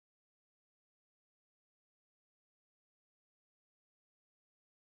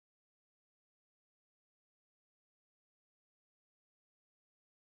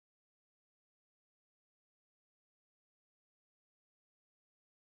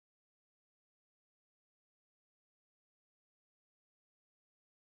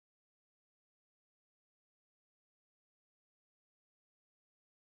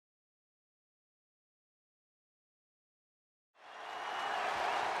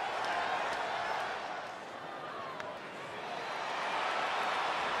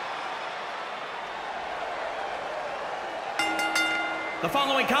The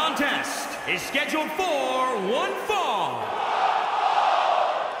following contest is scheduled for one fall.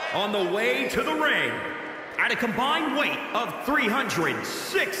 On the way to the ring, at a combined weight of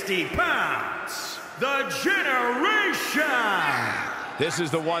 360 pounds, the Generation. This is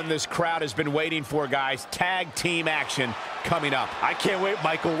the one this crowd has been waiting for, guys. Tag team action coming up. I can't wait,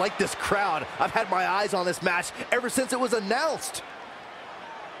 Michael. Like this crowd, I've had my eyes on this match ever since it was announced.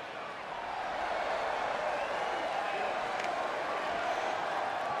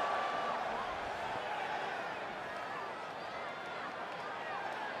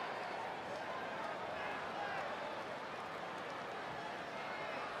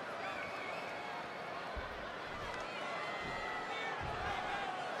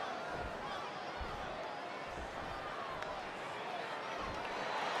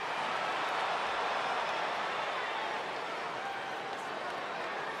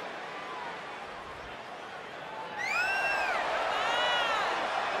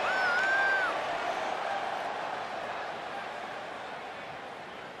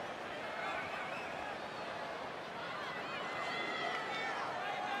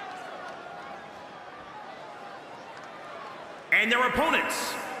 And their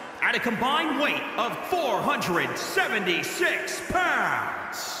opponents, at a combined weight of 476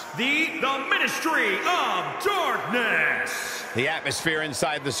 pounds, the Ministry of Darkness. The atmosphere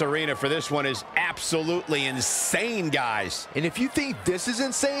inside this arena for this one is absolutely insane, guys. And if you think this is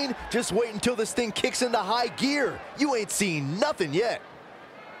insane, just wait until this thing kicks into high gear. You ain't seen nothing yet.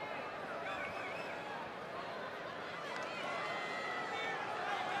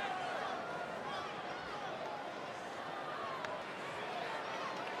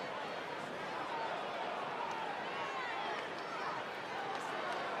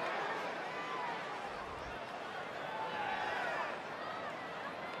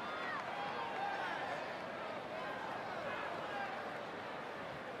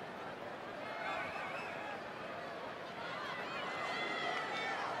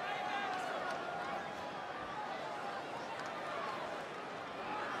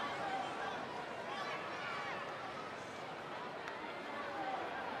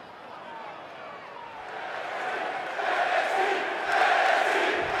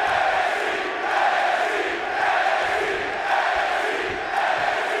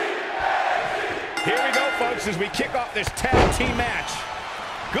 Here we go, folks, as we kick off this tag team match.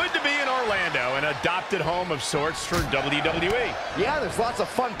 Good to be in Orlando, an adopted home of sorts for WWE. Yeah, there's lots of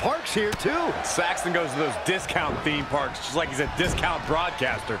fun parks here, too. Saxton goes to those discount theme parks just like he's a discount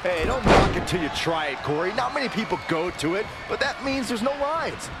broadcaster. Hey, don't knock it till you try it, Corey. Not many people go to it, but that means there's no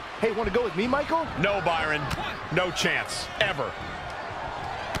lines. Hey, want to go with me, Michael? No, Byron. No chance. Ever.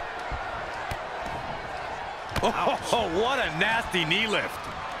 Oh, what a nasty knee lift.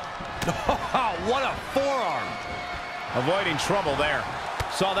 Oh, what a forearm. Avoiding trouble there.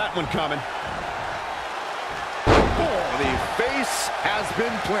 Saw that one coming. Oh, the face has been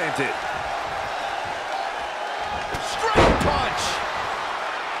planted. Straight punch.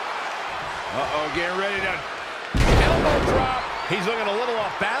 Uh-oh, getting ready to elbow drop. He's looking a little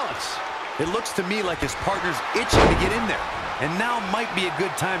off balance. It looks to me like his partner's itching to get in there. And now might be a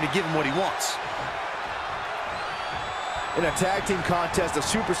good time to give him what he wants. In a tag team contest, a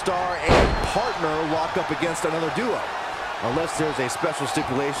superstar and partner lock up against another duo. Unless there's a special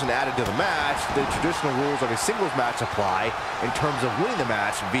stipulation added to the match, the traditional rules of a singles match apply in terms of winning the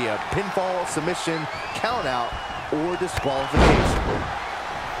match via pinfall, submission, countout, or disqualification.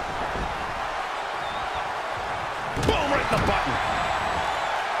 Boom, right in the button.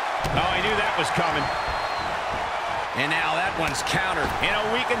 Oh, I knew that was coming. And now that one's countered. In a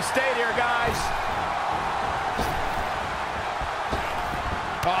weakened state here, guys.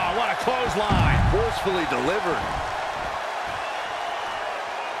 Oh, what a clothesline. Forcefully delivered.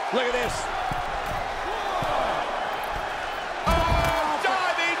 Look at this. Oh,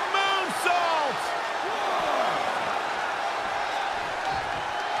 diving moonsault.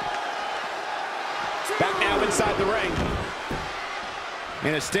 Back now inside the ring.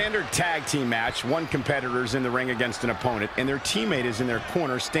 In a standard tag team match, one competitor is in the ring against an opponent, and their teammate is in their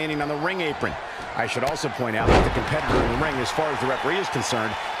corner standing on the ring apron. I should also point out that the competitor in the ring, as far as the referee is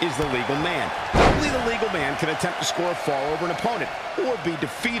concerned, is the legal man. Only the legal man can attempt to score a fall over an opponent or be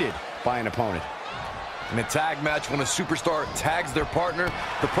defeated by an opponent. In a tag match, when a superstar tags their partner,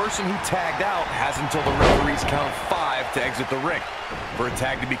 the person who tagged out has until the referees count 5 to exit the ring. For a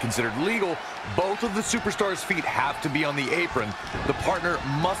tag to be considered legal, both of the superstars' feet have to be on the apron. The partner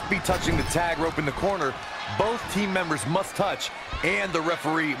must be touching the tag rope in the corner. Both team members must touch, and the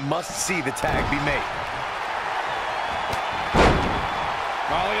referee must see the tag be made.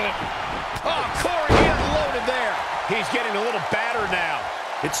 Oh, look at it. Oh, Corey, he unloaded there. He's getting a little battered now.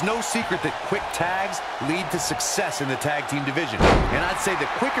 It's no secret that quick tags lead to success in the tag team division. And I'd say the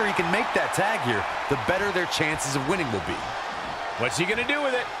quicker he can make that tag here, the better their chances of winning will be. What's he going to do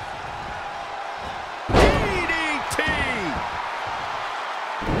with it? DDT!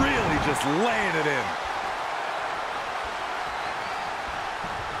 Really just laying it in.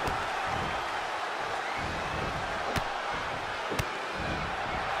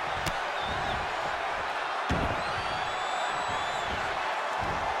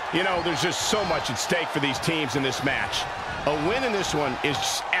 You know, there's just so much at stake for these teams in this match. A win in this one is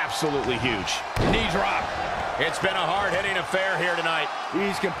just absolutely huge. Knee drop. It's been a hard-hitting affair here tonight.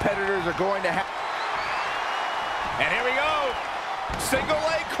 These competitors are going to have... And here we go. Single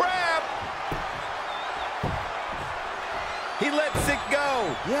leg crab. He lets it go.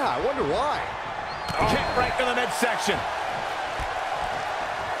 Yeah, I wonder why. Kick right to the midsection.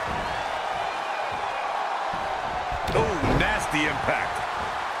 Oh, nasty impact.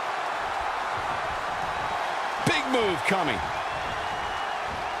 Big move coming.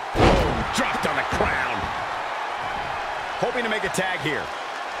 Oh, dropped on the crown. Hoping to make a tag here.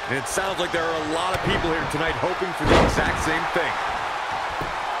 And it sounds like there are a lot of people here tonight hoping for the exact same thing.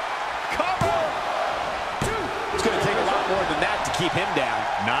 Cover! It's going to take a lot more than that to keep him down.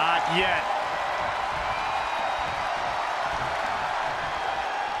 Not yet.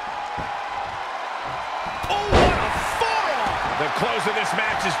 Oh, what a forearm! The close of this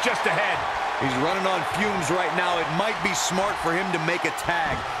match is just ahead. He's running on fumes right now. It might be smart for him to make a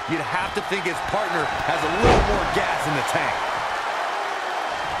tag. You'd have to think his partner has a little more gas in the tank.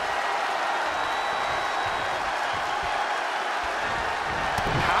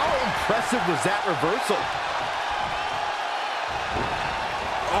 How impressive was that reversal?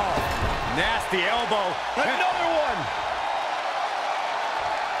 Oh, nasty elbow. Another one.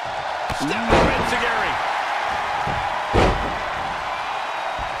 Step up, Enziguri.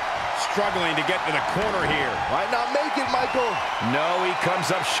 Struggling to get to the corner here. Might not make it, Michael. No, he comes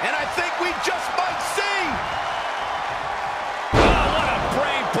up, and I think we just might see. Oh, what a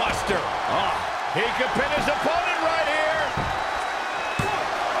brain buster. Oh, he could pin his opponent right here.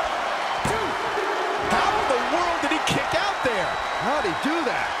 1, 2. How in the world did he kick out there? How'd he do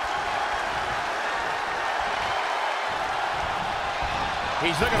that?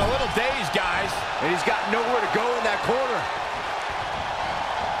 He's looking a little dazed, guys. And he's got nowhere to go in that corner.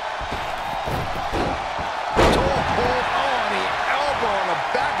 On the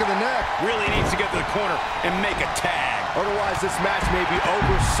back of the neck. Really needs to get to the corner and make a tag. Otherwise, this match may be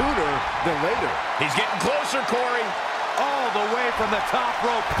over sooner than later. He's getting closer, Corey. All the way from the top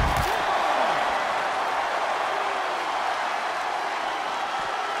rope.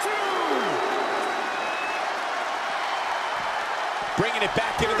 Bringing it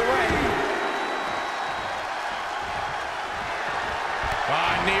back into the ring.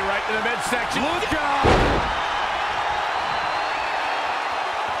 Knee right to the midsection. Look out!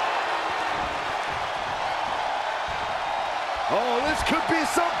 Oh, this could be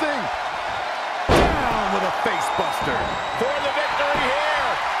something. Down with a face buster. For the victory here.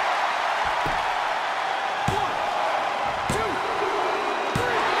 1, 2,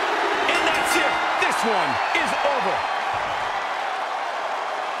 3. And that's it. This one is over.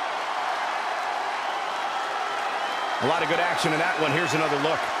 A lot of good action in that one. Here's another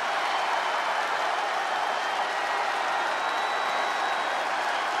look.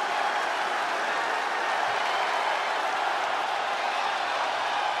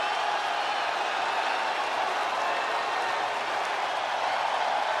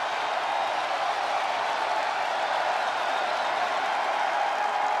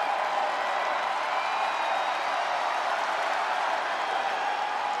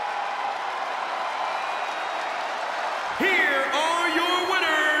 Here are your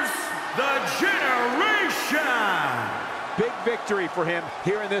winners, the Generation. Big victory for him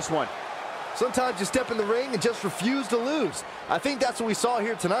here in this one. Sometimes you step in the ring and just refuse to lose. I think that's what we saw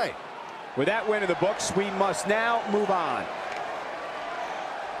here tonight. With that win in the books, we must now move on.